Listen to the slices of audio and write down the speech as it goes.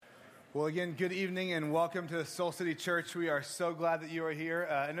Well, again, good evening and welcome to Soul City Church. We are so glad that you are here.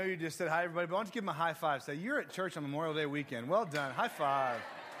 I know you just said hi, everybody, but I want to give them a high five. Say, you're at church on Memorial Day weekend. Well done. High five.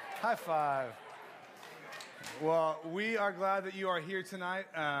 High five. Well, we are glad that you are here tonight.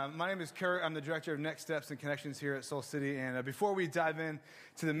 My name is Kurt. I'm the director of Next Steps and Connections here at Soul City. And before we dive in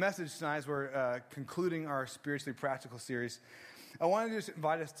to the message tonight, as we're concluding our Spiritually Practical series, I want to just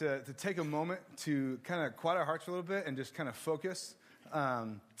invite us to take a moment to kind of quiet our hearts a little bit and just kind of focus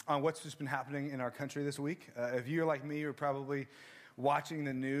on what's just been happening in our country this week. If you're like me, you're probably watching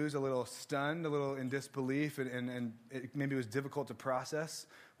the news a little stunned, a little in disbelief, and maybe it was difficult to process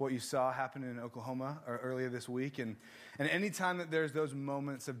what you saw happen in Oklahoma earlier this week. And any time that there's those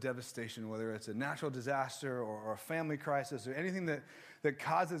moments of devastation, whether it's a natural disaster or a family crisis or anything that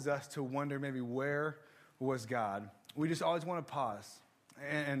causes us to wonder maybe where was God, we just always want to pause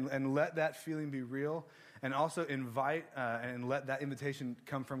and let that feeling be real, and also invite and let that invitation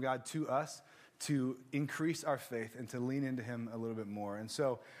come from God to us to increase our faith and to lean into Him a little bit more. And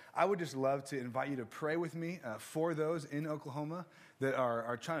so I would just love to invite you to pray with me for those in Oklahoma that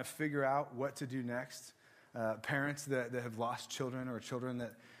are trying to figure out what to do next, parents that have lost children, or children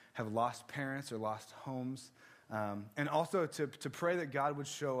that have lost parents or lost homes. And also to pray that God would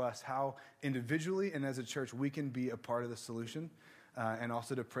show us how individually and as a church we can be a part of the solution. And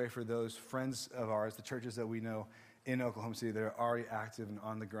also to pray for those friends of ours, the churches that we know in Oklahoma City that are already active and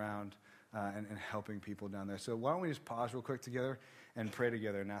on the ground and helping people down there. So why don't we just pause real quick together and pray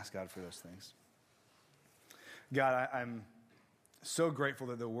together and ask God for those things. God, I'm so grateful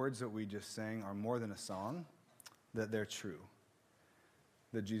that the words that we just sang are more than a song, that they're true.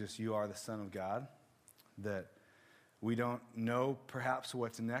 That Jesus, you are the Son of God, that we don't know perhaps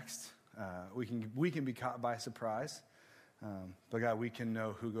what's next. We can be caught by surprise. But God, we can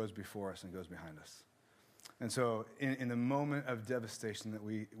know who goes before us and goes behind us. And so in the moment of devastation that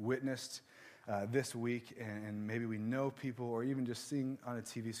we witnessed this week, and maybe we know people, or even just seeing on a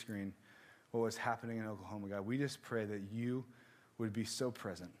TV screen what was happening in Oklahoma, God, we just pray that you would be so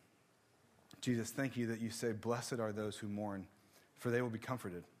present. Jesus, thank you that you say, blessed are those who mourn, for they will be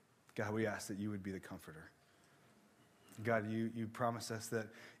comforted. God, we ask that you would be the comforter. God, you promise us that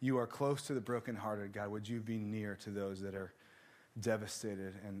you are close to the brokenhearted. God, would you be near to those that are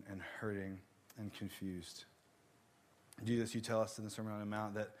devastated and hurting and confused? Jesus, you tell us in the Sermon on the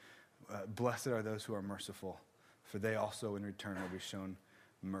Mount that blessed are those who are merciful, for they also in return will be shown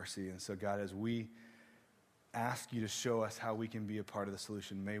mercy. And so, God, as we ask you to show us how we can be a part of the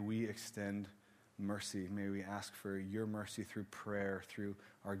solution, may we extend mercy. May we ask for your mercy through prayer, through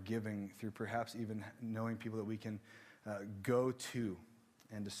our giving, through perhaps even knowing people that we can go to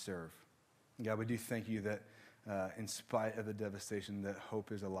and to serve. God, we do thank you that in spite of the devastation, that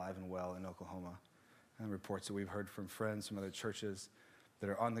hope is alive and well in Oklahoma. And reports that we've heard from friends from other churches that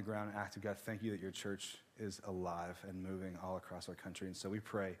are on the ground and active. God, thank you that your church is alive and moving all across our country. And so we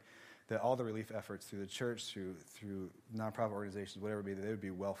pray that all the relief efforts through the church, through nonprofit organizations, whatever it be, that they would be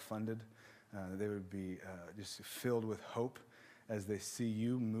well funded, that they would be just filled with hope as they see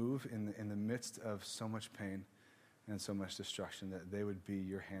you move in the midst of so much pain and so much destruction, that they would be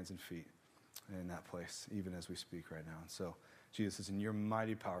your hands and feet in that place, even as we speak right now. And so, Jesus, it's in your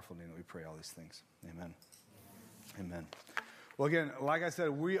mighty, powerful name that we pray all these things. Amen. Amen. Well, again, like I said,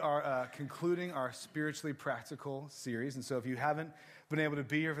 we are concluding our Spiritually Practical series. And so if you haven't been able to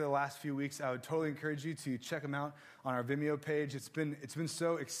be here for the last few weeks, I would totally encourage you to check them out on our Vimeo page. It's been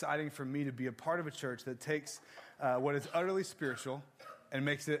so exciting for me to be a part of a church that takes what is utterly spiritual and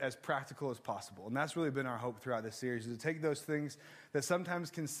makes it as practical as possible. And that's really been our hope throughout this series, is to take those things that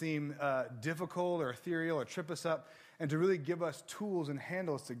sometimes can seem difficult or ethereal or trip us up, and to really give us tools and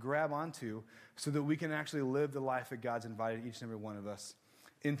handles to grab onto so that we can actually live the life that God's invited each and every one of us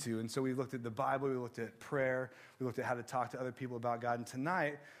into. And so we looked at the Bible, we looked at prayer, we looked at how to talk to other people about God. And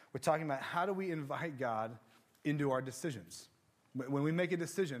tonight, we're talking about how do we invite God into our decisions. When we make a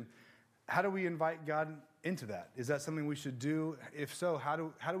decision, how do we invite God into that? Is that something we should do? If so, how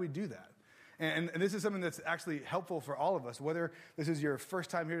do we do that? And this is something that's actually helpful for all of us, whether this is your first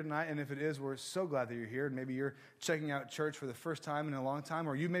time here tonight, and if it is, we're so glad that you're here, and maybe you're checking out church for the first time in a long time,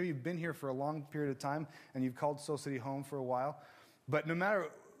 or you maybe been here for a long period of time, and you've called Soul City home for a while. But no matter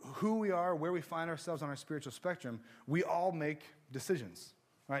who we are, where we find ourselves on our spiritual spectrum, we all make decisions,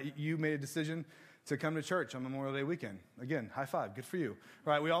 right? You made a decision to come to church on Memorial Day weekend. Again, high five, good for you.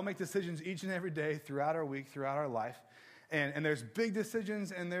 Right? We all make decisions each and every day throughout our week, throughout our life. And there's big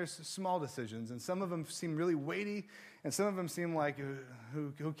decisions and there's small decisions. And some of them seem really weighty, and some of them seem like,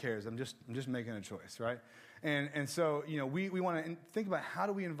 who cares? I'm just making a choice, right? And so, we want to think about how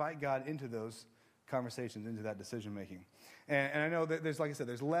do we invite God into those conversations, into that decision making. And I know that there's, like I said,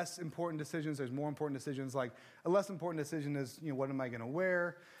 there's less important decisions. There's more important decisions. Like a less important decision is, what am I going to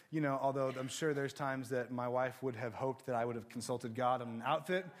wear? Although I'm sure there's times that my wife would have hoped that I would have consulted God on an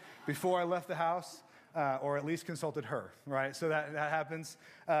outfit before I left the house, or at least consulted her, right? So that happens.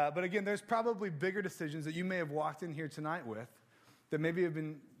 But again, there's probably bigger decisions that you may have walked in here tonight with that maybe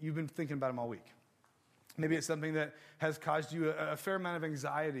you've been thinking about them all week. Maybe it's something that has caused you a fair amount of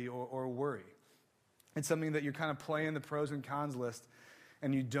anxiety or worry. It's something that you're kind of playing the pros and cons list,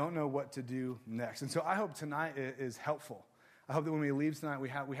 and you don't know what to do next. And so I hope tonight is helpful. I hope that when we leave tonight, we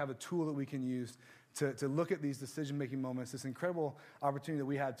have a tool that we can use to look at these decision-making moments, this incredible opportunity that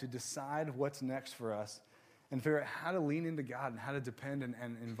we have to decide what's next for us and figure out how to lean into God and how to depend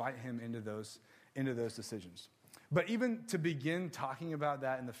and invite him into those decisions. But even to begin talking about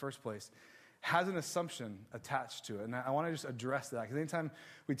that in the first place has an assumption attached to it. And I want to just address that, because anytime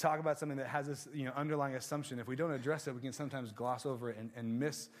we talk about something that has this underlying assumption, if we don't address it, we can sometimes gloss over it and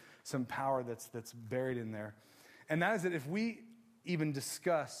miss some power that's buried in there. And that is that if we even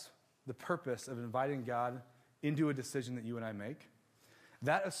discuss the purpose of inviting God into a decision that you and I make,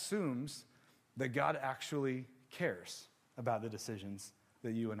 that assumes that God actually cares about the decisions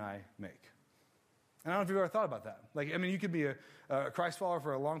that you and I make. And I don't know if you've ever thought about that. You could be a Christ follower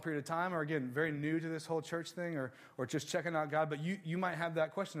for a long period of time, or again, very new to this whole church thing, or just checking out God, but you might have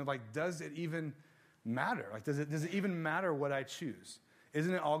that question of does it even matter? Does it even matter what I choose?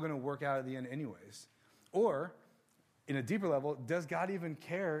 Isn't it all going to work out at the end anyways? Or, in a deeper level, does God even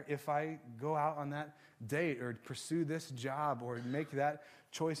care if I go out on that date or pursue this job or make that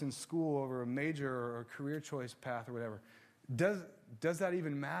choice in school over a major or career choice path or whatever? Does that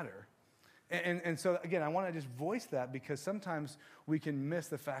even matter? And so, again, I want to just voice that, because sometimes we can miss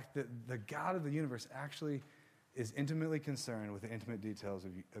the fact that the God of the universe actually is intimately concerned with the intimate details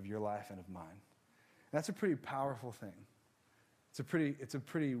of your life and of mine. And that's a pretty powerful thing. It's a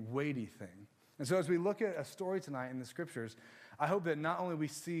pretty weighty thing. And so as we look at a story tonight in the scriptures, I hope that not only we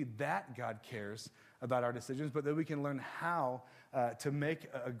see that God cares about our decisions, but that we can learn how to make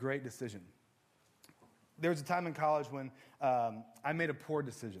a great decision. There was a time in college when I made a poor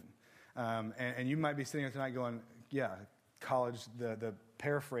decision. And you might be sitting here tonight going, yeah, college, the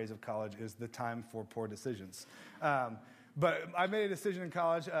paraphrase of college is the time for poor decisions. But I made a decision in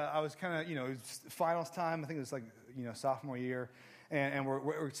college. I was kind of, it was finals time. I think it was sophomore year. And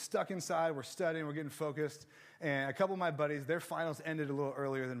we're stuck inside. We're studying. We're getting focused. And a couple of my buddies, their finals ended a little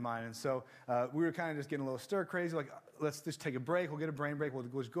earlier than mine. And so we were kind of just getting a little stir crazy. Let's just take a break. We'll get a brain break.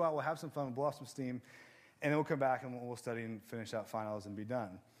 We'll just go out. We'll have some fun. We'll blow off some steam. And then we'll come back and we'll study and finish out finals and be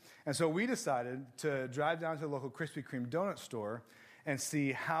done. And so we decided to drive down to the local Krispy Kreme donut store and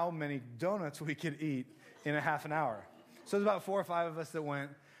see how many donuts we could eat in a half an hour. So there's about 4 or 5 of us that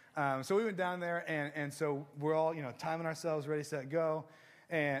went. So we went down there, and so we're all, timing ourselves, ready, set, go.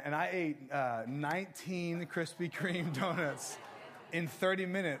 And I ate 19 Krispy Kreme donuts in 30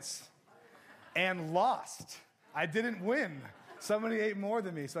 minutes and lost. I didn't win. Somebody ate more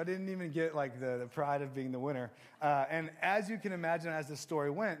than me, so I didn't even get the pride of being the winner. And as you can imagine, as the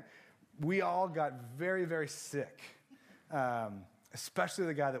story went, we all got very, very sick, especially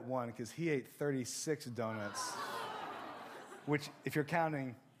the guy that won, because he ate 36 donuts, which, if you're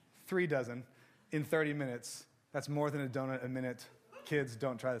counting 3 dozen in 30 minutes, that's more than a donut a minute. Kids,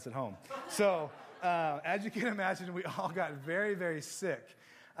 don't try this at home. So as you can imagine, we all got very, very sick.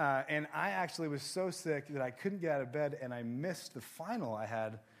 And I actually was so sick that I couldn't get out of bed, and I missed the final I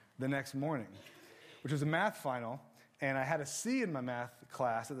had the next morning, which was a math final. And I had a C in my math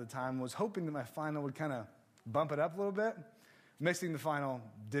class at the time, was hoping that my final would kind of bump it up a little bit. Missing the final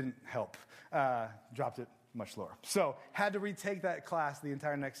didn't help. Dropped it much lower. So had to retake that class the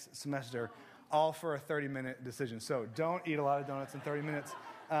entire next semester, all for a 30-minute decision. So don't eat a lot of donuts in 30 minutes.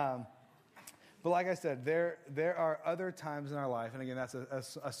 But like I said, there are other times in our life, and again, that's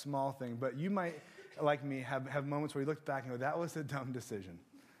a small thing, but you might, like me, have moments where you look back and go, that was a dumb decision.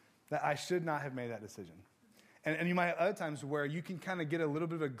 That I should not have made that decision. And you might have other times where you can kind of get a little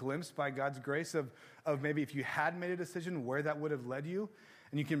bit of a glimpse by God's grace of maybe if you had made a decision, where that would have led you.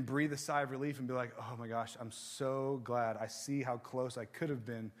 And you can breathe a sigh of relief and be like, oh my gosh, I'm so glad. I see how close I could have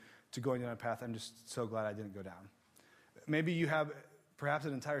been to going down a path. I'm just so glad I didn't go down. Maybe you have perhaps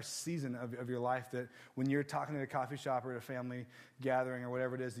an entire season of your life that when you're talking at a coffee shop or at a family gathering or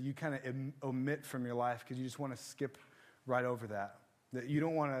whatever it is, that you kind of omit from your life because you just want to skip right over that. That you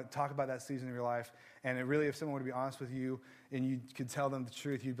don't want to talk about that season of your life. And it really, if someone were to be honest with you and you could tell them the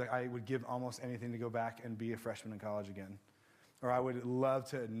truth, you'd be like, I would give almost anything to go back and be a freshman in college again. Or I would love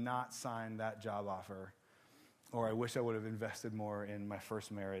to not sign that job offer. Or I wish I would have invested more in my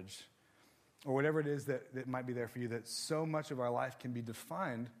first marriage. or whatever it is that might be there for you, that so much of our life can be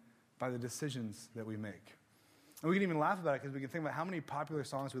defined by the decisions that we make. And we can even laugh about it because we can think about how many popular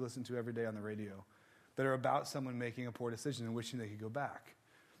songs we listen to every day on the radio that are about someone making a poor decision and wishing they could go back.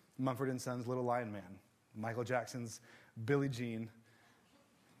 Mumford & Sons' Little Lion Man, Michael Jackson's Billie Jean,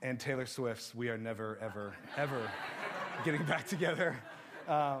 and Taylor Swift's We Are Never, Ever, Ever Getting Back Together.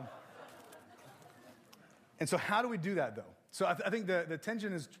 And so how do we do that, though? So I think the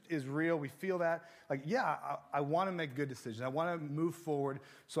tension is real. We feel that. Like, yeah, I want to make good decisions. I want to move forward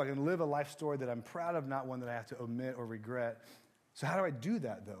so I can live a life story that I'm proud of, not one that I have to omit or regret. So how do I do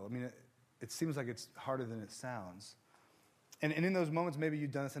that, though? I mean, it seems like it's harder than it sounds. And in those moments, maybe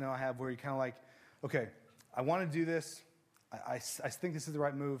you've done this, I know I have, where you're kind of like, okay, I want to do this. I think this is the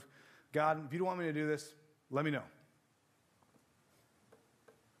right move. God, if you don't want me to do this, let me know.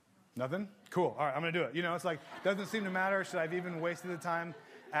 Nothing? Cool. All right, I'm going to do it. You know, it's like, doesn't seem to matter. Should I have even wasted the time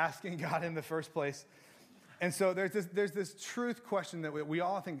asking God in the first place? And so there's this truth question that we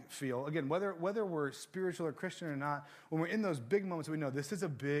all, I think, feel. Again, whether we're spiritual or Christian or not, when we're in those big moments, we know this is a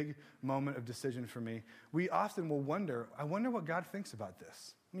big moment of decision for me. We often will wonder, I wonder what God thinks about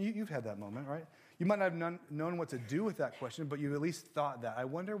this. I mean, you've had that moment, right? You might not have known what to do with that question, but you at least thought that. I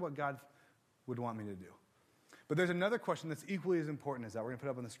wonder what God would want me to do. But there's another question that's equally as important as that. We're going to put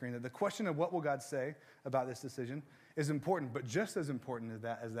up on the screen that the question of what will God say about this decision is important, but just as important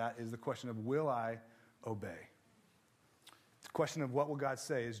as that is the question of will I obey? The question of what will God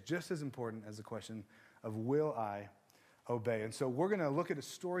say is just as important as the question of will I obey? And so we're going to look at a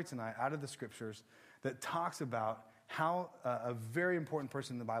story tonight out of the scriptures that talks about how a very important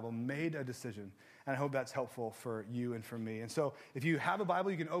person in the Bible made a decision. And I hope that's helpful for you and for me. And so if you have a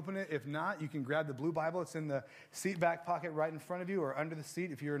Bible, you can open it. If not, you can grab the blue Bible. It's in the seat back pocket right in front of you or under the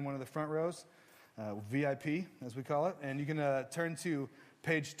seat if you're in one of the front rows, VIP as we call it. And you can turn to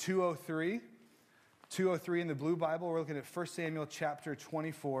page 203. 203 in the blue Bible. We're looking at 1 Samuel chapter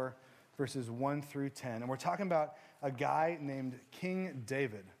 24, verses 1 through 10. And we're talking about a guy named King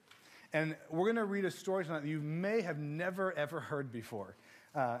David. And we're going to read a story tonight that you may have never, ever heard before.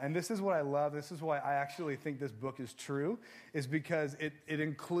 And this is what I love. This is why I actually think this book is true, is because it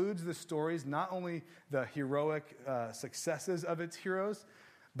includes the stories, not only the heroic successes of its heroes,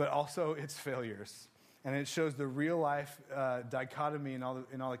 but also its failures. And it shows the real life dichotomy in all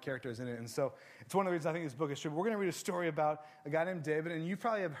the characters in it. And so it's one of the reasons I think this book is true. But we're going to read a story about a guy named David. And you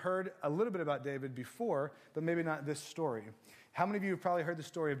probably have heard a little bit about David before, but maybe not this story. How many of you have probably heard the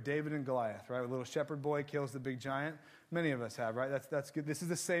story of David and Goliath, right? A little shepherd boy kills the big giant. Many of us have, right? That's good. This is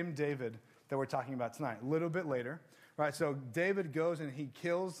the same David that we're talking about tonight. A little bit later, right? So David goes and he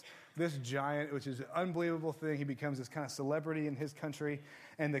kills this giant, which is an unbelievable thing. He becomes this kind of celebrity in his country.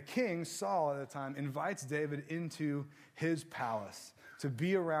 And the king, Saul at the time, invites David into his palace to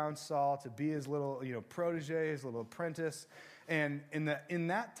be around Saul, to be his little, protege, his little apprentice. And in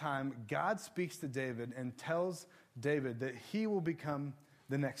that time, God speaks to David and tells David that he will become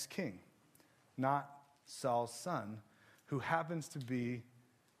the next king, not Saul's son, who happens to be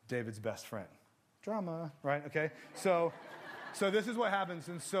David's best friend. Drama, right? Okay. So this is what happens.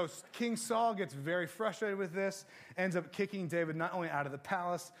 And so King Saul gets very frustrated with this, ends up kicking David not only out of the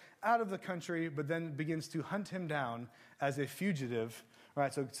palace, out of the country, but then begins to hunt him down as a fugitive.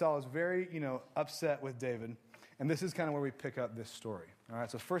 Right? So Saul is very, upset with David. And this is kind of where we pick up this story. All right.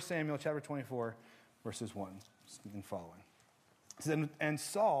 So 1 Samuel chapter 24, verses 1 and following. It says, and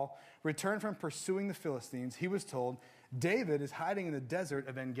Saul returned from pursuing the Philistines. He was told, David is hiding in the desert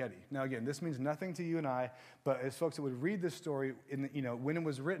of En-Gedi. Now, again, this means nothing to you and I, but as folks that would read this story, when it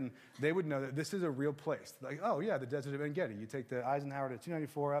was written, they would know that this is a real place. Like, oh, yeah, the desert of En-Gedi. You take the Eisenhower to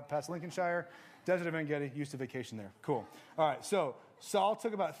 294 up past Lincolnshire, desert of En-Gedi, used to vacation there. Cool. All right, so Saul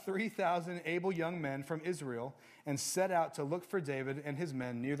took about 3,000 able young men from Israel and set out to look for David and his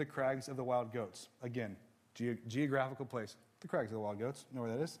men near the crags of the wild goats. Again, geographical place. The crags of the wild goats. Know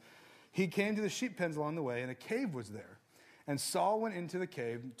where that is? He came to the sheep pens along the way, and a cave was there. And Saul went into the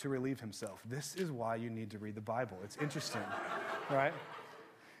cave to relieve himself. This is why you need to read the Bible. It's interesting, right?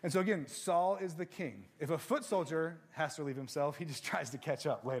 And so again, Saul is the king. If a foot soldier has to relieve himself, he just tries to catch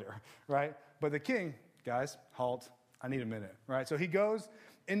up later, right? But the king, guys, halt. I need a minute, right? So he goes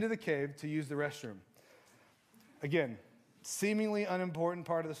into the cave to use the restroom. Again, seemingly unimportant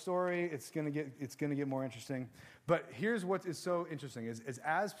part of the story. It's going to get more interesting. But here's what is so interesting is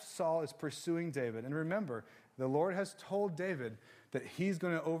as Saul is pursuing David, and remember, the Lord has told David that he's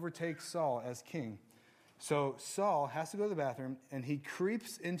going to overtake Saul as king. So Saul has to go to the bathroom, and he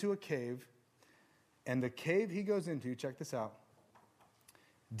creeps into a cave, and the cave he goes into, check this out,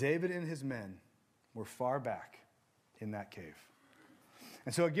 David and his men were far back in that cave.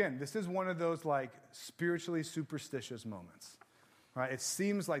 And so again, this is one of those like spiritually superstitious moments, right? It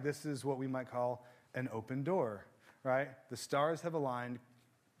seems like this is what we might call an open door, right? The stars have aligned.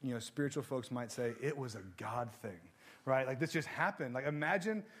 Spiritual folks might say it was a God thing, right? Like this just happened. Like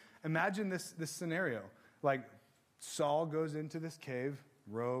imagine this scenario. Like Saul goes into this cave,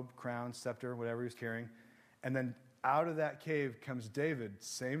 robe, crown, scepter, whatever he's carrying, and then out of that cave comes David,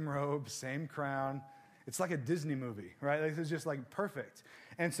 same robe, same crown. It's like a Disney movie, right? Like, it's just like perfect.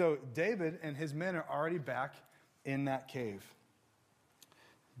 And so David and his men are already back in that cave.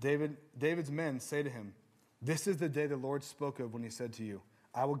 David's men say to him, "This is the day the Lord spoke of when he said to you,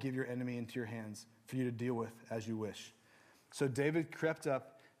 'I will give your enemy into your hands for you to deal with as you wish.' So David crept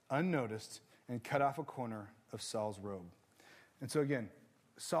up unnoticed and cut off a corner of Saul's robe." And so again,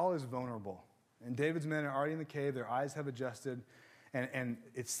 Saul is vulnerable. And David's men are already in the cave. Their eyes have adjusted. And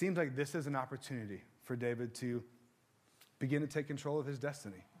it seems like this is an opportunity for David to begin to take control of his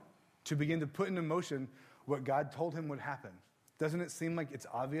destiny, to begin to put into motion what God told him would happen. Doesn't it seem like it's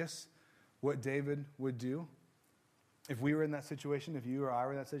obvious what David would do? If we were in that situation, if you or I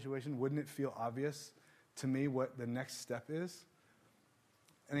were in that situation, wouldn't it feel obvious to me what the next step is?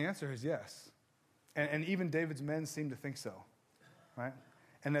 And the answer is yes. And even David's men seem to think so, right?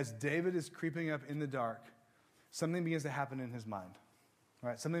 And as David is creeping up in the dark, something begins to happen in his mind,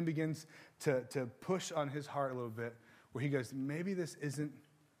 right? Something begins to push on his heart a little bit where he goes, maybe this isn't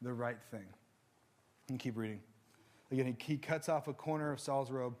the right thing. And keep reading. Again, he cuts off a corner of Saul's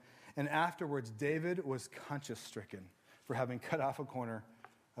robe, and afterwards David was conscience-stricken for having cut off a corner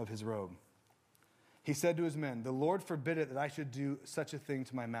of his robe. He said to his men, "The Lord forbid it that I should do such a thing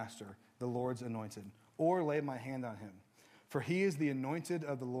to my master, the Lord's anointed, or lay my hand on him. For he is the anointed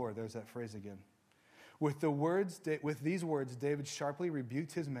of the Lord." There's that phrase again. With these words, David sharply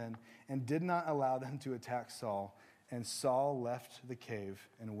rebuked his men and did not allow them to attack Saul. And Saul left the cave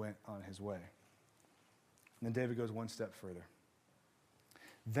and went on his way. And then David goes one step further.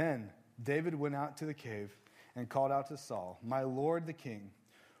 Then David went out to the cave and called out to Saul, "My lord the king."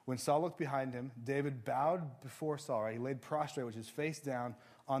 When Saul looked behind him, David bowed before Saul. Right? He laid prostrate with his face down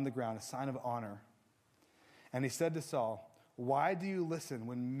on the ground, a sign of honor. And he said to Saul, "Why do you listen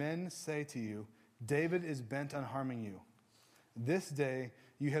when men say to you, 'David is bent on harming you'? This day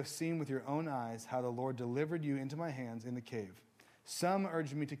you have seen with your own eyes how the Lord delivered you into my hands in the cave. Some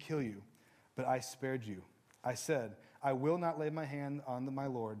urged me to kill you, but I spared you. I said, 'I will not lay my hand on my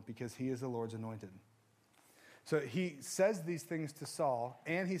Lord, because he is the Lord's anointed.'" So he says these things to Saul,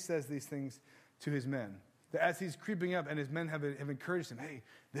 and he says these things to his men. As he's creeping up, and his men have encouraged him, "Hey,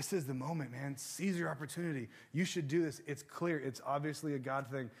 this is the moment, man. Seize your opportunity. You should do this. It's clear. It's obviously a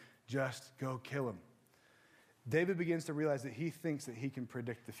God thing. Just go kill him." David begins to realize that he thinks that he can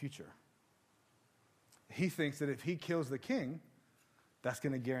predict the future. He thinks that if he kills the king, that's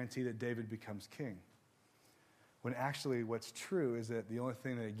going to guarantee that David becomes king. When actually what's true is that the only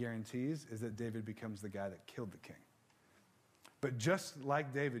thing that it guarantees is that David becomes the guy that killed the king. But just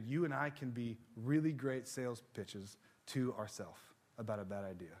like David, you and I can be really great sales pitches to ourselves about a bad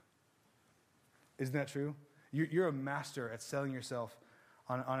idea. Isn't that true? You're a master at selling yourself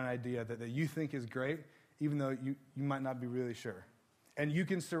on an idea that you think is great, even though you might not be really sure. And you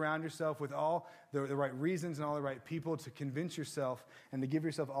can surround yourself with all the right reasons and all the right people to convince yourself and to give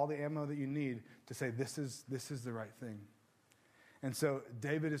yourself all the ammo that you need to say, this is the right thing. And so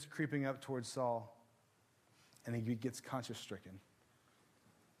David is creeping up towards Saul, and he gets conscience-stricken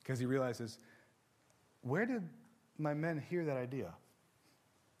because he realizes, where did my men hear that idea?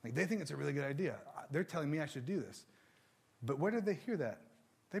 Like, they think it's a really good idea. They're telling me I should do this. But where did they hear that?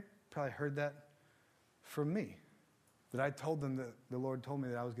 They probably heard that from me, that I told them that the Lord told me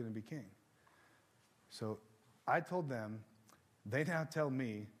that I was going to be king. So I told them, they now tell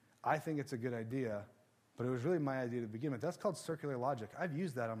me, I think it's a good idea, but it was really my idea to begin with. That's called circular logic. I've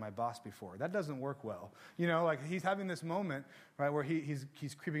used that on my boss before. That doesn't work well. Like he's having this moment, right, where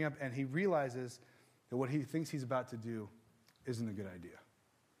he's creeping up and he realizes that what he thinks he's about to do isn't a good idea.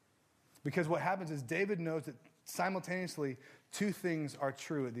 Because what happens is David knows that simultaneously two things are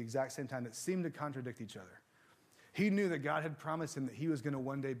true at the exact same time that seem to contradict each other. He knew that God had promised him that he was going to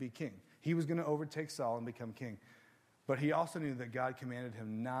one day be king. He was going to overtake Saul and become king. But he also knew that God commanded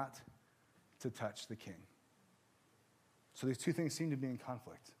him not to touch the king. So these two things seem to be in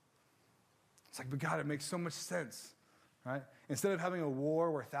conflict. It's like, but God, it makes so much sense, right? Instead of having a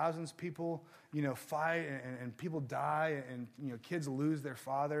war where thousands of people, fight and people die and, kids lose their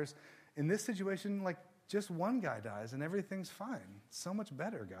fathers, in this situation, like, just one guy dies and everything's fine. It's so much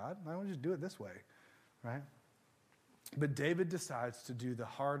better, God. Why don't we just do it this way, right? But David decides to do the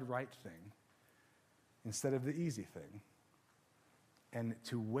hard right thing instead of the easy thing. and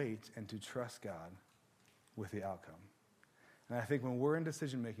to wait and to trust God with the outcome. And I think when we're in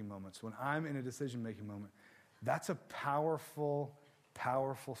decision-making moments, when I'm in a decision-making moment, that's a powerful,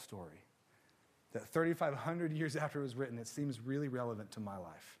 powerful story that 3,500 years after it was written, it seems really relevant to my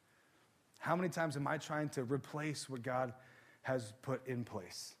life. How many times am I trying to replace what God has put in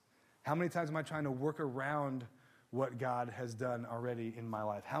place? How many times am I trying to work around what God has done already in my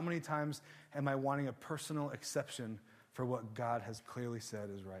life? How many times am I wanting a personal exception for what God has clearly said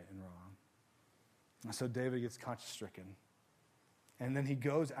is right and wrong? And so David gets conscience-stricken. And then he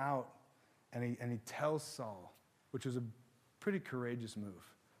goes out and he tells Saul, which was a pretty courageous move.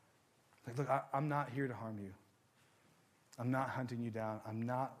 Like, look, I'm not here to harm you. I'm not hunting you down. I'm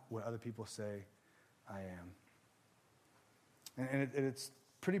not what other people say I am. And it's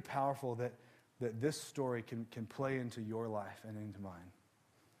pretty powerful that this story can play into your life and into mine.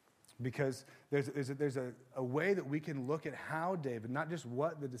 Because there's a way that we can look at how David, not just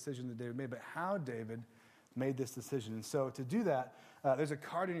what the decision that David made, but how David made this decision. And so to do that, there's a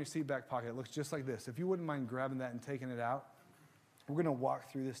card in your seat back pocket. It looks just like this. If you wouldn't mind grabbing that and taking it out, we're going to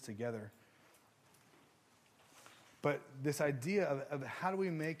walk through this together. But this idea of how do we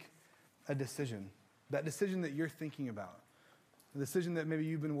make a decision, that decision that you're thinking about, the decision that maybe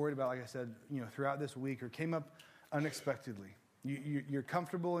you've been worried about, like I said, throughout this week or came up unexpectedly. You're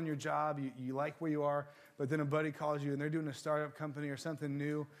comfortable in your job, you like where you are, but then a buddy calls you and they're doing a startup company or something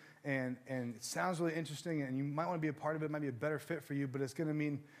new, and it sounds really interesting and you might want to be a part of it, it might be a better fit for you, but it's going to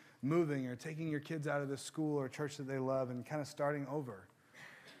mean moving or taking your kids out of the school or church that they love and kind of starting over.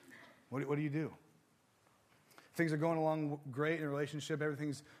 What do you do? Things are going along great in a relationship,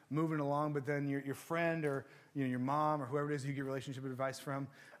 everything's moving along, but then your friend or your mom or whoever it is you get relationship advice from,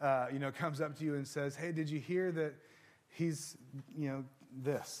 comes up to you and says, hey, did you hear that he's,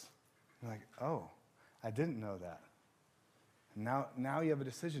 this? You're like, oh, I didn't know that. And now you have a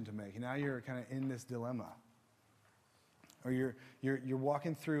decision to make. Now you're kind of in this dilemma. Or you're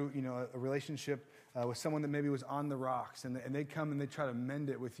walking through, a relationship with someone that maybe was on the rocks, and they come and they try to mend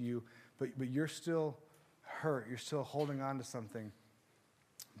it with you, but you're still hurt. You're still holding on to something.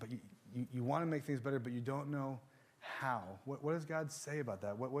 But you want to make things better, but you don't know how. What does God say about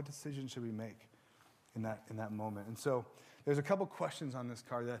that? What decision should we make in that moment? And so there's a couple questions on this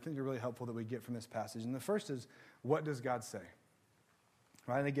card that I think are really helpful that we get from this passage. And the first is, what does God say?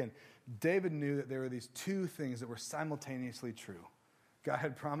 Right? And again, David knew that there were these two things that were simultaneously true. God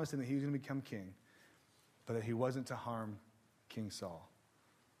had promised him that he was going to become king, but that he wasn't to harm King Saul.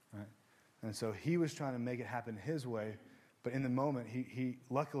 Right? And so he was trying to make it happen his way, but in the moment, he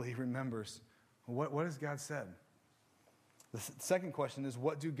luckily remembers, what has God said? The second question is,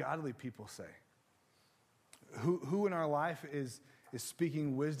 what do godly people say? Who in our life is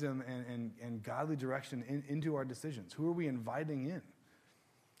speaking wisdom and godly direction into our decisions? Who are we inviting in?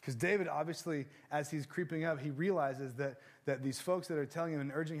 Because David, obviously, as he's creeping up, he realizes that these folks that are telling him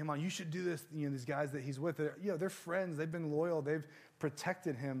and urging him on, you should do this, these guys that he's with, they're friends, they've been loyal, they've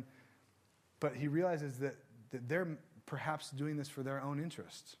protected him. But he realizes that they're perhaps doing this for their own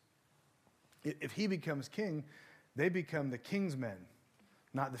interests. If he becomes king, they become the king's men,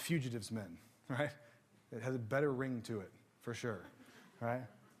 not the fugitive's men, right? It has a better ring to it, for sure, right?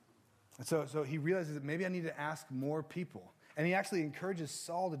 And so he realizes that maybe I need to ask more people. And he actually encourages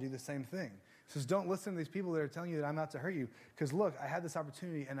Saul to do the same thing. He says, don't listen to these people that are telling you that I'm out to hurt you, because look, I had this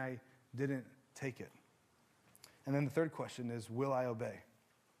opportunity and I didn't take it. And then the third question is, will I obey?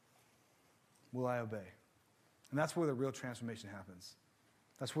 Will I obey? And that's where the real transformation happens.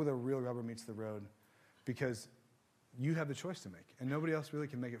 That's where the real rubber meets the road, because you have the choice to make, and nobody else really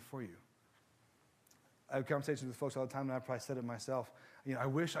can make it for you. I have conversations with folks all the time, and I probably said it myself. I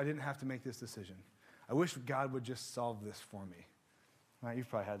wish I didn't have to make this decision. I wish God would just solve this for me. Right? You've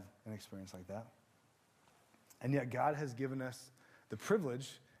probably had an experience like that. And yet God has given us the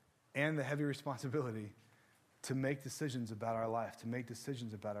privilege and the heavy responsibility to make decisions about our life, to make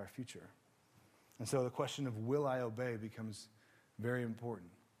decisions about our future. And so the question of will I obey becomes very important.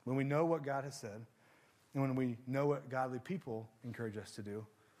 When we know what God has said, and when we know what godly people encourage us to do,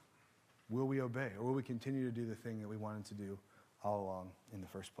 will we obey? Or will we continue to do the thing that we wanted to do all along in the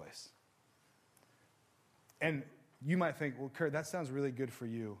first place? And you might think, well, Kurt, that sounds really good for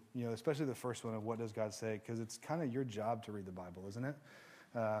you, especially the first one of what does God say, because it's kind of your job to read the Bible, isn't it?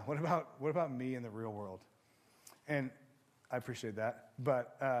 What about me in the real world? And I appreciate that,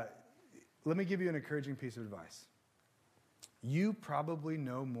 but let me give you an encouraging piece of advice. You probably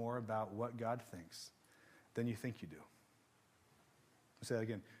know more about what God thinks than you think you do. I'll say that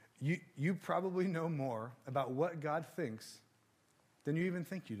again. You probably know more about what God thinks than you even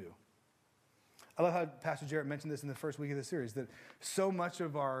think you do. I love how Pastor Jarrett mentioned this in the first week of the series, that so much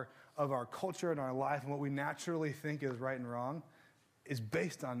of our culture and our life and what we naturally think is right and wrong is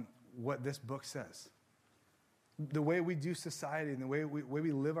based on what this book says. The way we do society and the way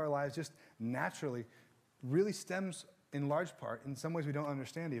we live our lives just naturally really stems in large part, in some ways we don't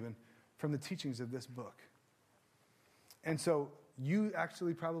understand even, from the teachings of this book. And so you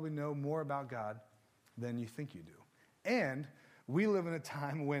actually probably know more about God than you think you do. And we live in a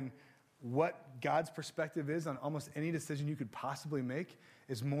time when what God's perspective is on almost any decision you could possibly make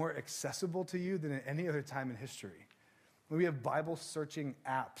is more accessible to you than at any other time in history. We have Bible searching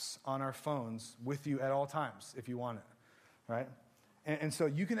apps on our phones with you at all times if you want it, right? And so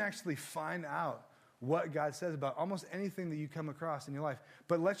you can actually find out what God says about almost anything that you come across in your life.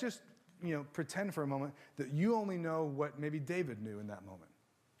 But let's just, pretend for a moment that you only know what maybe David knew in that moment.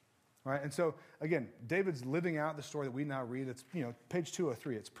 Right? And so, again, David's living out the story that we now read. It's, page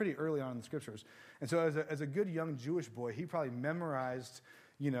 203. It's pretty early on in the scriptures. And so as a good young Jewish boy, he probably memorized,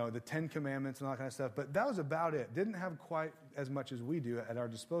 the 10 Commandments and all that kind of stuff. But that was about it. Didn't have quite as much as we do at our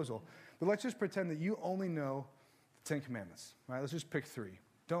disposal. But let's just pretend that you only know the 10 Commandments. Right? Let's just pick 3.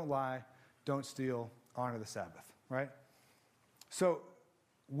 Don't lie. Don't steal. Honor the Sabbath. Right? So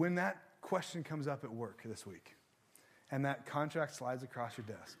when that question comes up at work this week, and that contract slides across your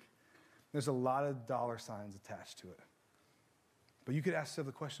desk, there's a lot of dollar signs attached to it. But you could ask yourself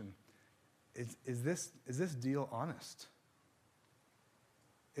the question, is this deal honest?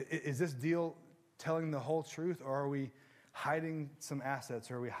 Is this deal telling the whole truth, or are we hiding some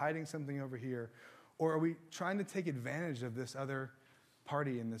assets, or are we hiding something over here, or are we trying to take advantage of this other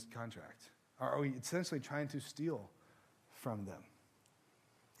party in this contract? Or are we essentially trying to steal from them?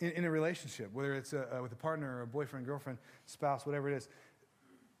 In a relationship, whether it's with a partner or a boyfriend, girlfriend, spouse, whatever it is,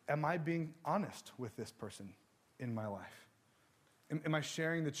 am I being honest with this person in my life? Am I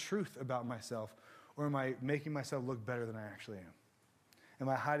sharing the truth about myself, or am I making myself look better than I actually am? Am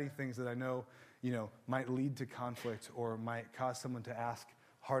I hiding things that I know, might lead to conflict or might cause someone to ask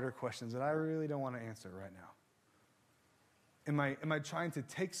harder questions that I really don't want to answer right now? Am I trying to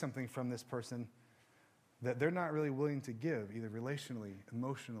take something from this person that they're not really willing to give, either relationally,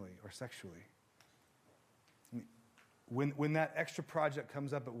 emotionally, or sexually? When that extra project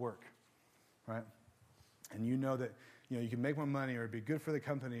comes up at work, right, and you know that you can make more money or it'd be good for the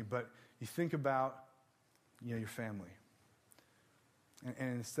company, but you think about your family,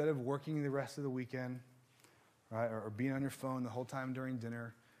 and instead of working the rest of the weekend, right, or being on your phone the whole time during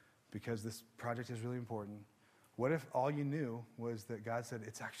dinner because this project is really important, what if all you knew was that God said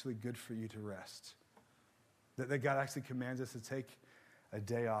it's actually good for you to rest? That God actually commands us to take a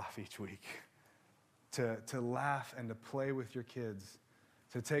day off each week, to laugh and to play with your kids,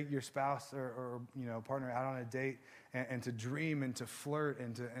 to take your spouse or partner out on a date and to dream and to flirt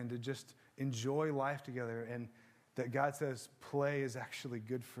and to just enjoy life together, and that God says play is actually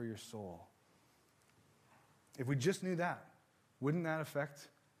good for your soul. If we just knew that, wouldn't that affect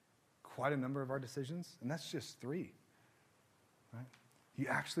quite a number of our decisions? And that's just 3, right? You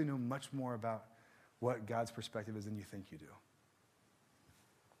actually know much more about what God's perspective is than you think you do.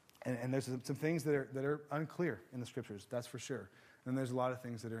 And there's some things that are unclear in the scriptures, that's for sure. And there's a lot of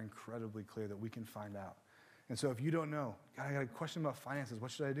things that are incredibly clear that we can find out. And so if you don't know, God, I got a question about finances,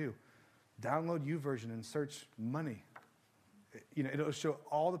 what should I do? Download YouVersion and search money. It'll show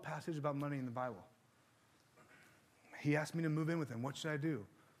all the passages about money in the Bible. He asked me to move in with him, what should I do?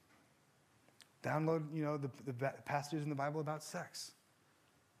 Download, the passages in the Bible about sex,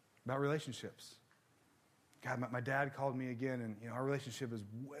 about relationships. God, my dad called me again, and our relationship is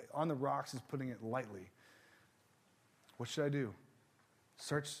way on the rocks, is putting it lightly. What should I do?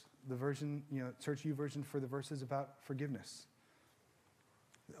 Search the version, search YouVersion for the verses about forgiveness.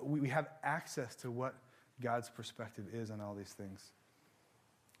 We have access to what God's perspective is on all these things.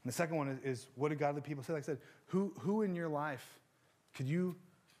 And the second one is what do godly people say? Like I said, who in your life could you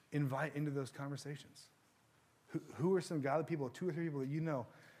invite into those conversations? Who are some godly people, 2 or 3 people that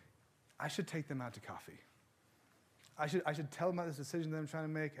I should take them out to coffee. I should tell them about this decision that I'm trying to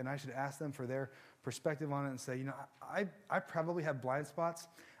make, and I should ask them for their perspective on it and say, I probably have blind spots.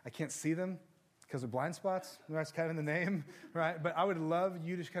 I can't see them because of blind spots. That's kind of in the name, right? But I would love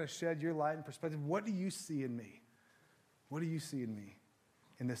you to kind of shed your light and perspective. What do you see in me? What do you see in me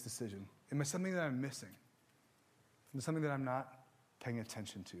in this decision? Am I something that I'm missing? Am I something that I'm not paying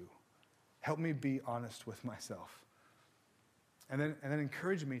attention to? Help me be honest with myself. And then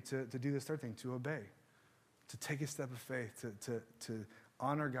encourage me to do this third thing, to obey, to take a step of faith, to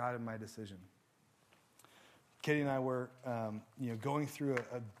honor God in my decision. Katie and I were going through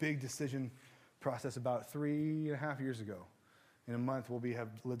a big decision process about 3.5 years ago. in a month, we'll have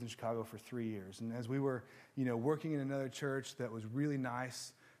lived in Chicago for 3 years. And as we were, working in another church that was really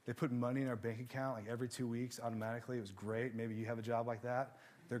nice, they put money in our bank account like every 2 weeks automatically. It was great. Maybe you have a job like that.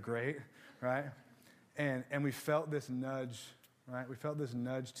 They're great, right? And we felt this nudge, right? We felt this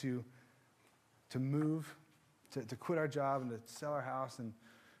nudge to move, to quit our job and to sell our house and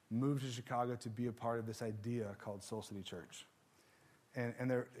move to Chicago to be a part of this idea called Soul City Church. And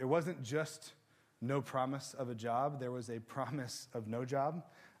there it wasn't just no promise of a job. There was a promise of no job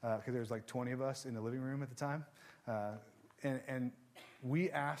because there was like 20 of us in the living room at the time. And we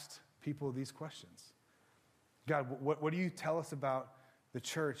asked people these questions. God, what do you tell us about the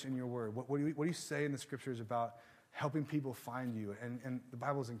church in your word? What do you say in the scriptures about helping people find you? And the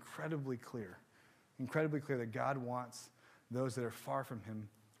Bible is incredibly clear that God wants those that are far from him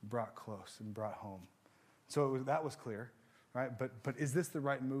brought close and brought home. So that was clear, right? But is this the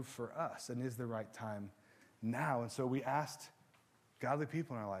right move for us? And is the right time now? And so we asked godly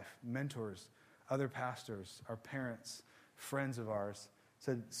people in our life, mentors, other pastors, our parents, friends of ours,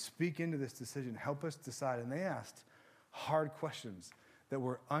 said, speak into this decision, help us decide. And they asked hard questions that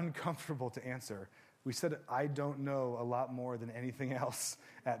were uncomfortable to answer. We said, I don't know a lot more than anything else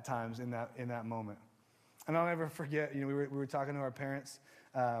at times in that moment. And I'll never forget, we were talking to our parents,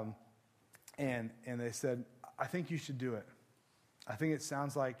 and they said, I think you should do it. I think it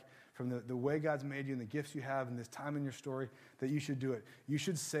sounds like from the way God's made you and the gifts you have and this time in your story that you should do it. You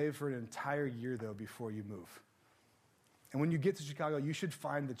should save for an entire year, though, before you move. And when you get to Chicago, you should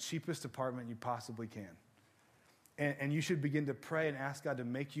find the cheapest apartment you possibly can. And you should begin to pray and ask God to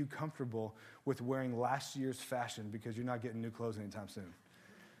make you comfortable with wearing last year's fashion because you're not getting new clothes anytime soon.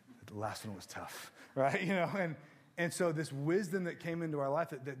 The last one was tough, right? And so this wisdom that came into our life,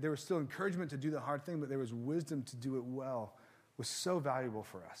 that there was still encouragement to do the hard thing, but there was wisdom to do it well, was so valuable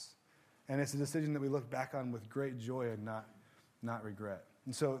for us. And it's a decision that we look back on with great joy and not regret.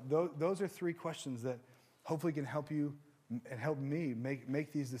 And so those are 3 questions that hopefully can help you and help me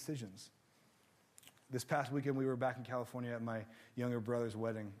make these decisions. This past weekend, we were back in California at my younger brother's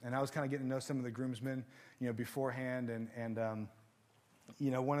wedding, and I was kind of getting to know some of the groomsmen, beforehand, and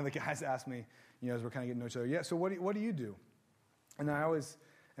one of the guys asked me, as we're kind of getting to know each other, yeah, so what do you do? And I always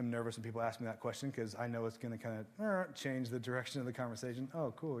am nervous when people ask me that question because I know it's going to kind of change the direction of the conversation.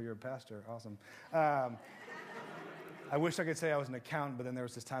 Oh, cool, you're a pastor, awesome. I wish I could say I was an accountant, but then there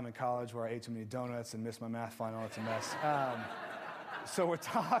was this time in college where I ate too many donuts and missed my math final. It's a mess. So we're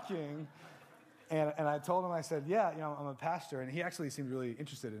talking, and I told him, I said, yeah, I'm a pastor. And he actually seemed really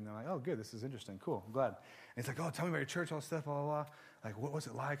interested. And I'm like, oh, good, this is interesting. Cool, I'm glad. And he's like, oh, tell me about your church, all this stuff, blah, blah, blah. Like, what was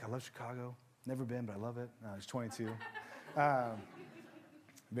it like? I love Chicago. Never been, but I love it. He's 22.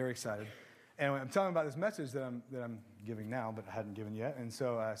 Very excited. And I'm telling him about this message that I'm giving now, but I hadn't given yet. And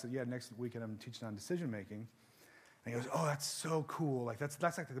so I said, yeah, next weekend I'm teaching on decision making. And he goes, oh, that's so cool. Like that's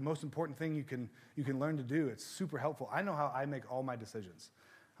like the most important thing you can learn to do. It's super helpful. I know how I make all my decisions.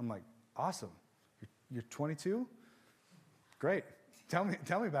 I'm like, awesome. You're 22? Great. Tell me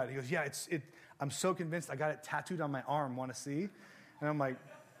about it. He goes, yeah, I'm so convinced. I got it tattooed on my arm. Want to see? And I'm like,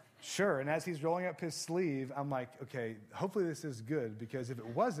 sure. And as he's rolling up his sleeve, I'm like, okay, hopefully this is good because if it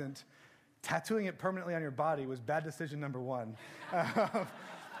wasn't, tattooing it permanently on your body was bad decision number 1.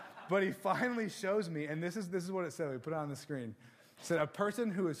 But he finally shows me, and this is what it said. We put it on the screen. It said, a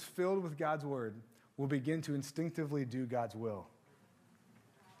person who is filled with God's word will begin to instinctively do God's will.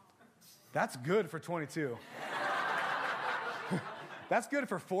 That's good for 22. That's good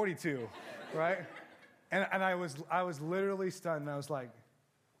for 42, right? And I was literally stunned. And I was like,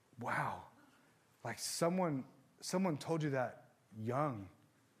 wow, like someone told you that young.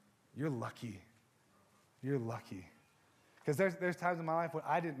 You're lucky. You're lucky. Because there's times in my life when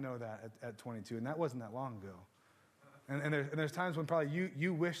I didn't know that at 22, and that wasn't that long ago. And there's times when probably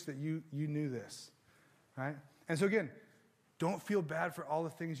you wish that you knew this, right? And so again, don't feel bad for all the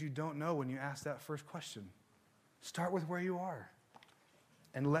things you don't know when you ask that first question. Start with where you are.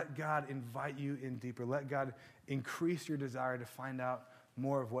 And let God invite you in deeper. Let God increase your desire to find out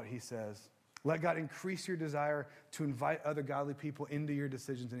more of what he says. Let God increase your desire to invite other godly people into your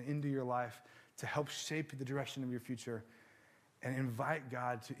decisions and into your life to help shape the direction of your future. And invite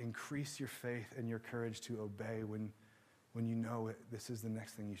God to increase your faith and your courage to obey when you know this is the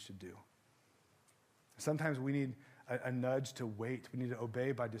next thing you should do. Sometimes we need a nudge to wait. We need to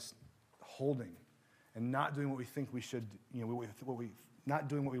obey by just holding and not doing what we think we should, not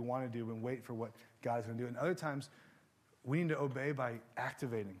doing what we want to do and wait for what God is going to do. And other times, we need to obey by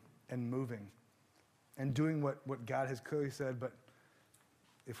activating and moving and doing what God has clearly said, but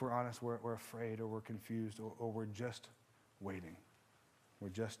if we're honest, we're afraid or we're confused or we're just waiting. We're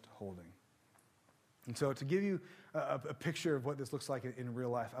just holding. And so to give you a picture of what this looks like in real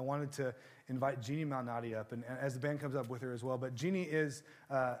life, I wanted to invite Jeannie Malnati up, and as the band comes up with her as well. But Jeannie is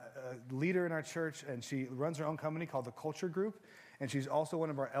a leader in our church, and she runs her own company called The Culture Group, and she's also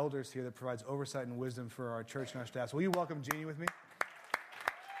one of our elders here that provides oversight and wisdom for our church and our staff. So will you welcome Jeannie with me?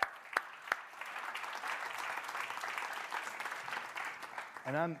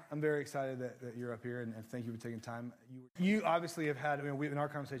 And I'm very excited that you're up here, and thank you for taking time. You obviously have had, in our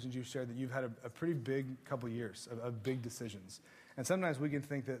conversations, you've shared that you've had a pretty big couple years of big decisions. And sometimes we can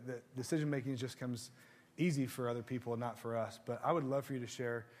think that decision-making just comes easy for other people and not for us. But I would love for you to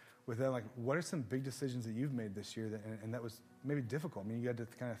share with them, like, what are some big decisions that you've made this year and that was maybe difficult? I mean, you had to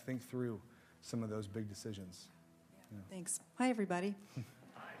kind of think through some of those big decisions. Yeah. Thanks. Hi, everybody.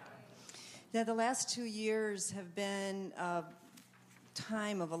 Yeah, the last 2 years have been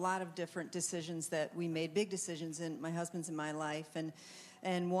time of a lot of different decisions that we made, big decisions in my husband's and my life.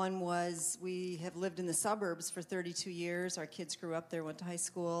 And one was we have lived in the suburbs for 32 years. Our kids grew up there, went to high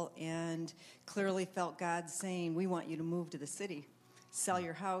school, and clearly felt God saying, we want you to move to the city. Sell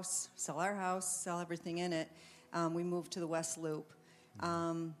your house, sell our house, sell everything in it. We moved to the West Loop.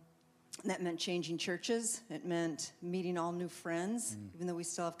 That meant changing churches. It meant meeting all new friends. Even though we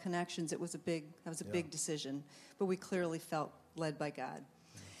still have connections, that was a big decision. But we clearly felt led by God.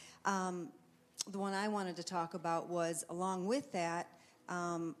 The one I wanted to talk about was, along with that,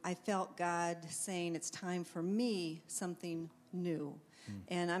 I felt God saying it's time for me something new.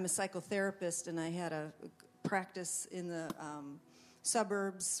 And I'm a psychotherapist, and I had a practice in the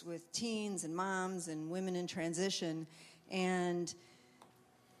suburbs with teens and moms and women in transition, and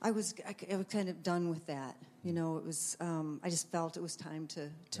I was kind of done with that. It was I just felt it was time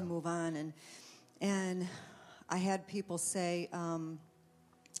to move on, and I had people say,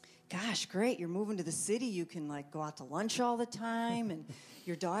 gosh, great, you're moving to the city. You can, go out to lunch all the time, and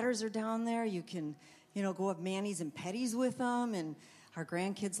your daughters are down there. You can, go have manis and petties with them, and our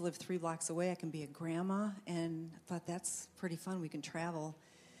grandkids live 3 blocks away. I can be a grandma, and I thought that's pretty fun. We can travel.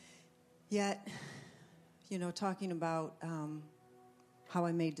 Yet, talking about how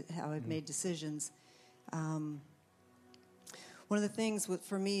I made decisions, one of the things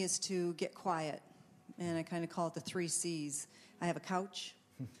for me is to get quiet. And I kind of call it the 3 C's. I have a couch,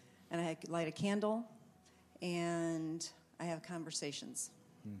 and I light a candle, and I have conversations.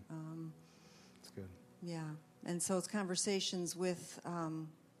 That's good. Yeah, and so it's conversations with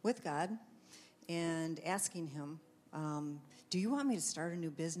God, and asking Him, do you want me to start a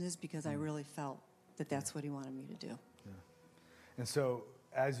new business? Because I really felt that's what He wanted me to do. Yeah. And so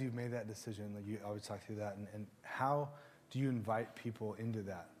as you've made that decision, you always talk through that, and how do you invite people into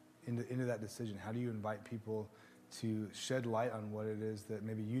that? Into that decision? How do you invite people to shed light on what it is that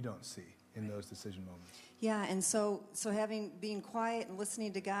maybe you don't see in those decision moments? Yeah, and so being quiet and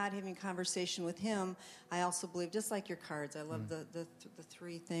listening to God, having conversation with Him, I also believe, just like your cards, I love the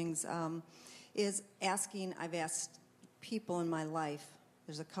 3 things, is asking. I've asked people in my life,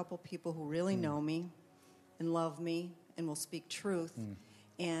 there's a couple people who really know me and love me and will speak truth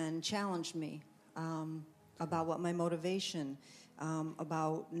and challenge me about what my motivation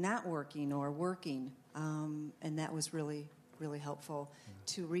about not working or working, and that was really, really helpful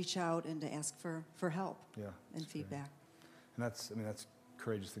to reach out and to ask for help and feedback. And that's a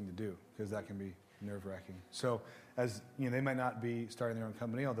courageous thing to do, because that can be nerve-wracking. So as they might not be starting their own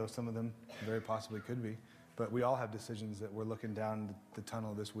company, although some of them very possibly could be, but we all have decisions that we're looking down the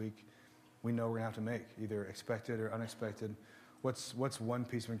tunnel this week. We know we're going to have to make, either expected or unexpected. What's one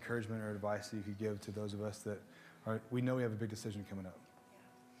piece of encouragement or advice that you could give to those of us that we know we have a big decision coming up?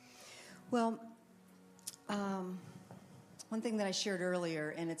 Well, one thing that I shared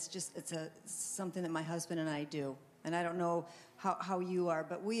earlier, and it's something that my husband and I do, and I don't know how you are,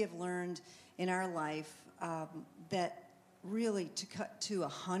 but we have learned in our life that really to cut to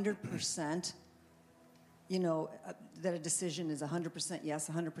 100%, that a decision is 100% yes,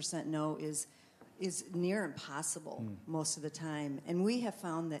 100% no is near impossible most of the time. And we have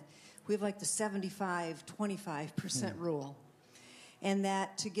found that we have the 75-25% rule. And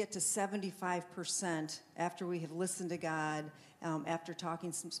that to get to 75% after we have listened to God, after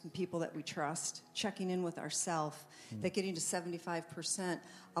talking to some people that we trust, checking in with ourselves, that getting to 75%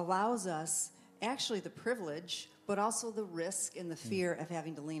 allows us actually the privilege, but also the risk and the fear of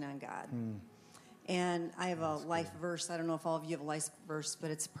having to lean on God. And I have a life verse. I don't know if all of you have a life verse, but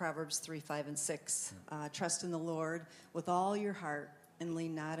it's Proverbs 3, 5, and 6. Trust in the Lord with all your heart and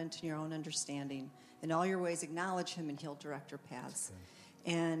lean not into your own understanding. In all your ways acknowledge Him, and He'll direct your paths.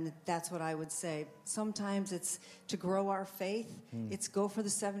 And that's what I would say. Sometimes it's to grow our faith. It's go for the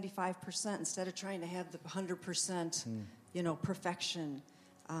 75% instead of trying to have the 100%, perfection.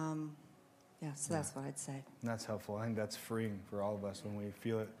 Yeah, so that's what I'd say. And that's helpful. I think that's freeing for all of us when we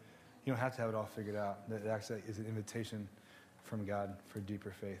feel it. You don't have to have it all figured out. That actually is an invitation from God for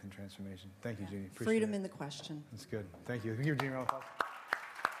deeper faith and transformation. Thank you, Jeannie. Appreciate Freedom it. in the question. That's good. Thank you. Can you give Jeannie a round of applause?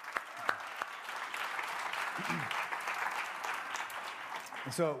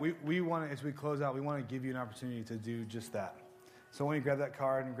 And so we want to, as we close out, we want to give you an opportunity to do just that. So when you grab that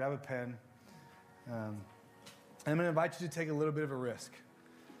card and grab a pen, I'm going to invite you to take a little bit of a risk.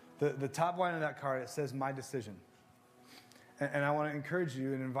 The top line of that card, it says, "My decision." And I want to encourage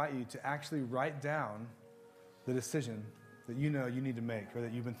you and invite you to actually write down the decision that you know you need to make or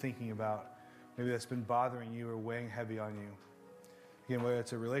that you've been thinking about, maybe that's been bothering you or weighing heavy on you. Again, whether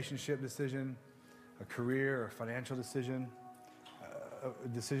it's a relationship decision, a career or financial decision, a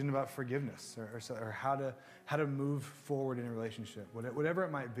decision about forgiveness or how to move forward in a relationship. Whatever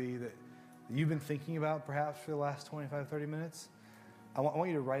it might be that you've been thinking about perhaps for the last 25, 30 minutes, I want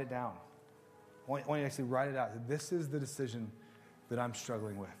you to write it down. I want you to actually write it out. This is the decision that I'm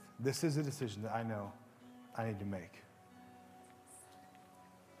struggling with. This is a decision that I know I need to make.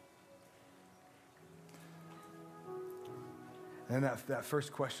 And then that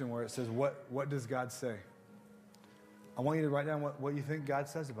first question where it says, what does God say? I want you to write down what you think God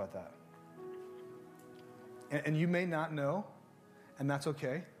says about that. And you may not know, and that's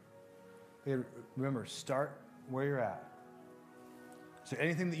okay. Remember, start where you're at. So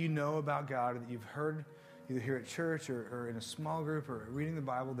anything that you know about God or that you've heard either here at church or in a small group or reading the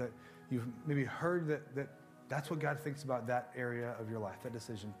Bible that you've maybe heard that's what God thinks about that area of your life, that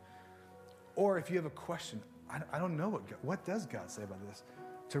decision. Or if you have a question, I don't know what does God say about this?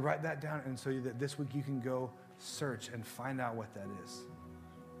 To write that down and so that this week you can go search and find out what that is.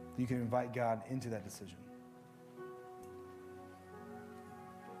 You can invite God into that decision.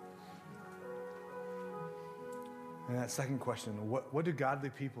 And that second question, what do godly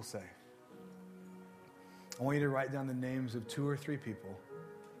people say? I want you to write down the names of 2 or 3 people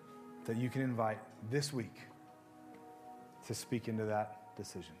that you can invite this week to speak into that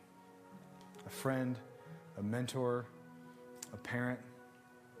decision. A friend, a mentor, a parent,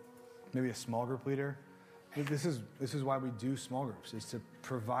 maybe a small group leader. This is why we do small groups, is to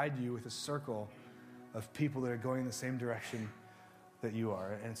provide you with a circle of people that are going in the same direction that you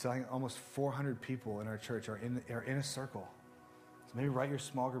are. And so I think almost 400 people in our church are in a circle. So maybe write your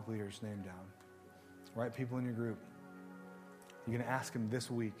small group leader's name down. Write people in your group. You're going to ask them this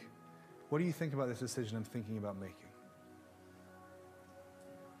week, what do you think about this decision I'm thinking about making?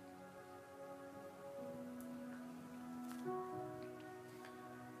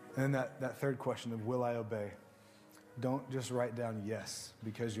 And then that third question of will I obey? Don't just write down yes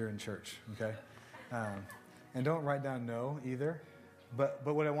because you're in church, okay? And don't write down no either. But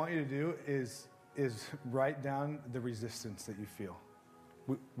what I want you to do is write down the resistance that you feel.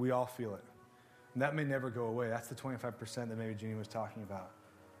 We all feel it. And that may never go away. That's the 25% that maybe Jeannie was talking about.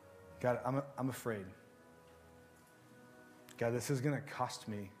 God, I'm afraid. God, this is going to cost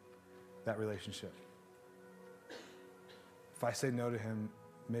me that relationship. If I say no to him,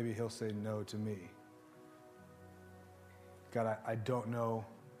 maybe he'll say no to me. God, I don't know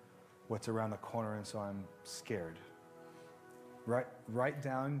what's around the corner, and so I'm scared. Write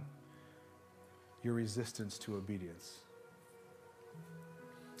down your resistance to obedience.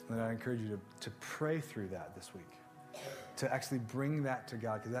 And I encourage you to pray through that this week, to actually bring that to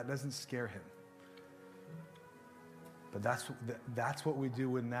God, because that doesn't scare him. But that's what we do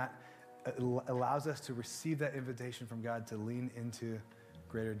when that allows us to receive that invitation from God to lean into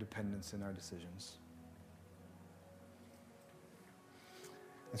greater dependence in our decisions.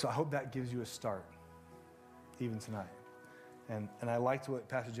 And so I hope that gives you a start, even tonight. And I liked what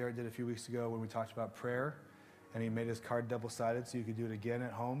Pastor Jared did a few weeks ago when we talked about prayer, and he made his card double-sided so you could do it again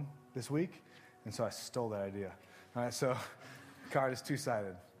at home this week. And so I stole that idea. All right, so the card is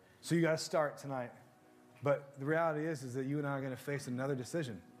 2-sided. So you got to start tonight. But the reality is that you and I are going to face another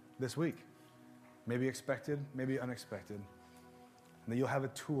decision this week. Maybe expected, maybe unexpected. And that you'll have a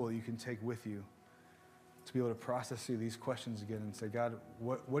tool you can take with you to be able to process through these questions again and say, God,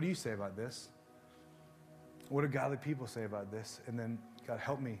 what do you say about this? What do godly people say about this? And then, God,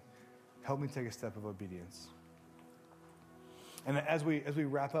 help me take a step of obedience. And as we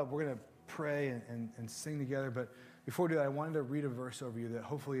wrap up, we're going to pray and sing together. But before we do that, I wanted to read a verse over you that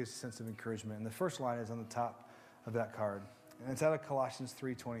hopefully is a sense of encouragement. And the first line is on the top of that card. And it's out of Colossians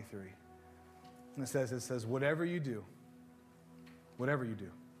 3:23. And it says, whatever you do,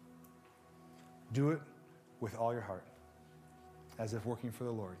 do it with all your heart, as if working for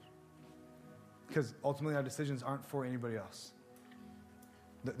the Lord. Because ultimately our decisions aren't for anybody else.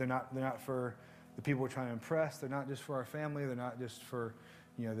 They're not for the people we're trying to impress. They're not just for our family. They're not just for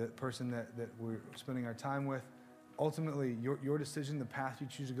the person that we're spending our time with. Ultimately, your decision, the path you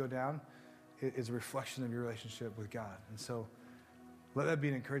choose to go down, is a reflection of your relationship with God. And so let that be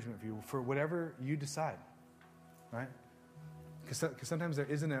an encouragement for you for whatever you decide, right? Because sometimes there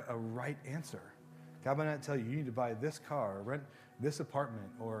isn't a right answer. God might not tell you, you need to buy this car, or rent this apartment,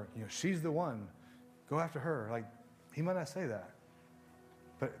 or, she's the one. Go after her. Like, he might not say that.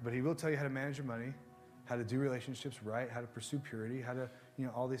 But he will tell you how to manage your money, how to do relationships right, how to pursue purity, how to,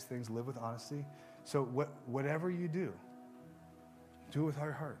 all these things, live with honesty. So whatever you do it with all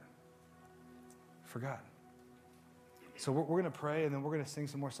your heart for God. So we're going to pray, and then we're going to sing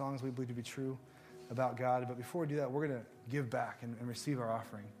some more songs we believe to be true about God. But before we do that, we're going to give back and receive our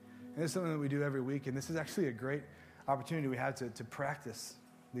offering. And this is something that we do every week, and this is actually a great opportunity we have to practice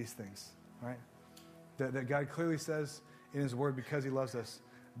these things, right? That God clearly says in his word, because he loves us,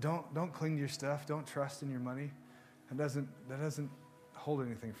 don't cling to your stuff. Don't trust in your money. That doesn't hold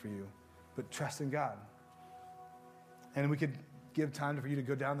anything for you. But trust in God. And we could give time for you to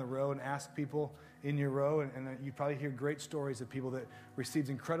go down the row and ask people in your row, and you'd probably hear great stories of people that received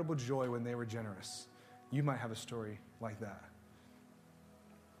incredible joy when they were generous. You might have a story like that.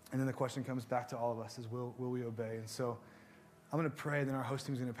 And then the question comes back to all of us is, will we obey? And so I'm going to pray, and then our host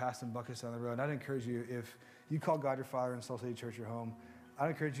team is going to pass some buckets down the road. And I'd encourage you, if you call God your Father and Salt City Church your home, I'd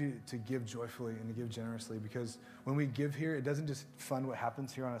encourage you to give joyfully and to give generously, because when we give here, it doesn't just fund what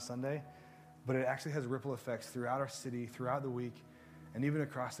happens here on a Sunday, but it actually has ripple effects throughout our city, throughout the week, and even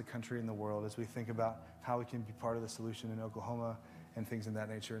across the country and the world as we think about how we can be part of the solution in Oklahoma and things of that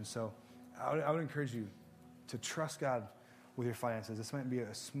nature. And so I would encourage you to trust God with your finances. This might be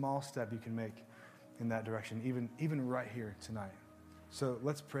a small step you can make in that direction, even right here tonight. So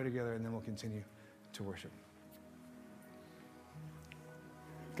let's pray together, and then we'll continue to worship.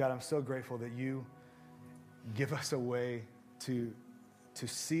 God, I'm so grateful that you give us a way to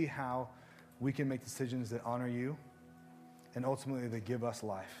see how we can make decisions that honor you, and ultimately that give us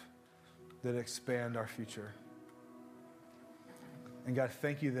life, that expand our future. And God,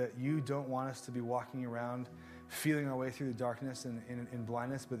 thank you that you don't want us to be walking around feeling our way through the darkness and in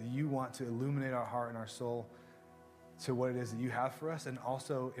blindness, but that you want to illuminate our heart and our soul to what it is that you have for us, and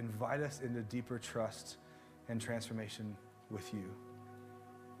also invite us into deeper trust and transformation with you.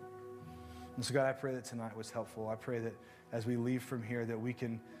 And so God, I pray that tonight was helpful. I pray that as we leave from here, that we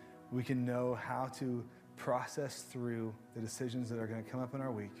can know how to process through the decisions that are going to come up in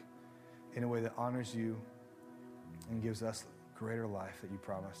our week in a way that honors you and gives us greater life that you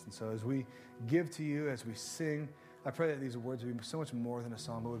promised. And so as we give to you, as we sing, I pray that these words would be so much more than a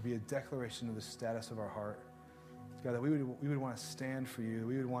song, but would be a declaration of the status of our heart. God, that we would want to stand for you.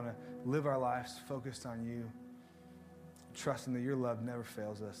 We would want to live our lives focused on you, trusting that your love never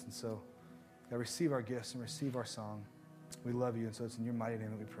fails us. And so, God, receive our gifts and receive our song. We love you, and so it's in your mighty name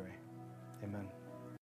that we pray. Amen.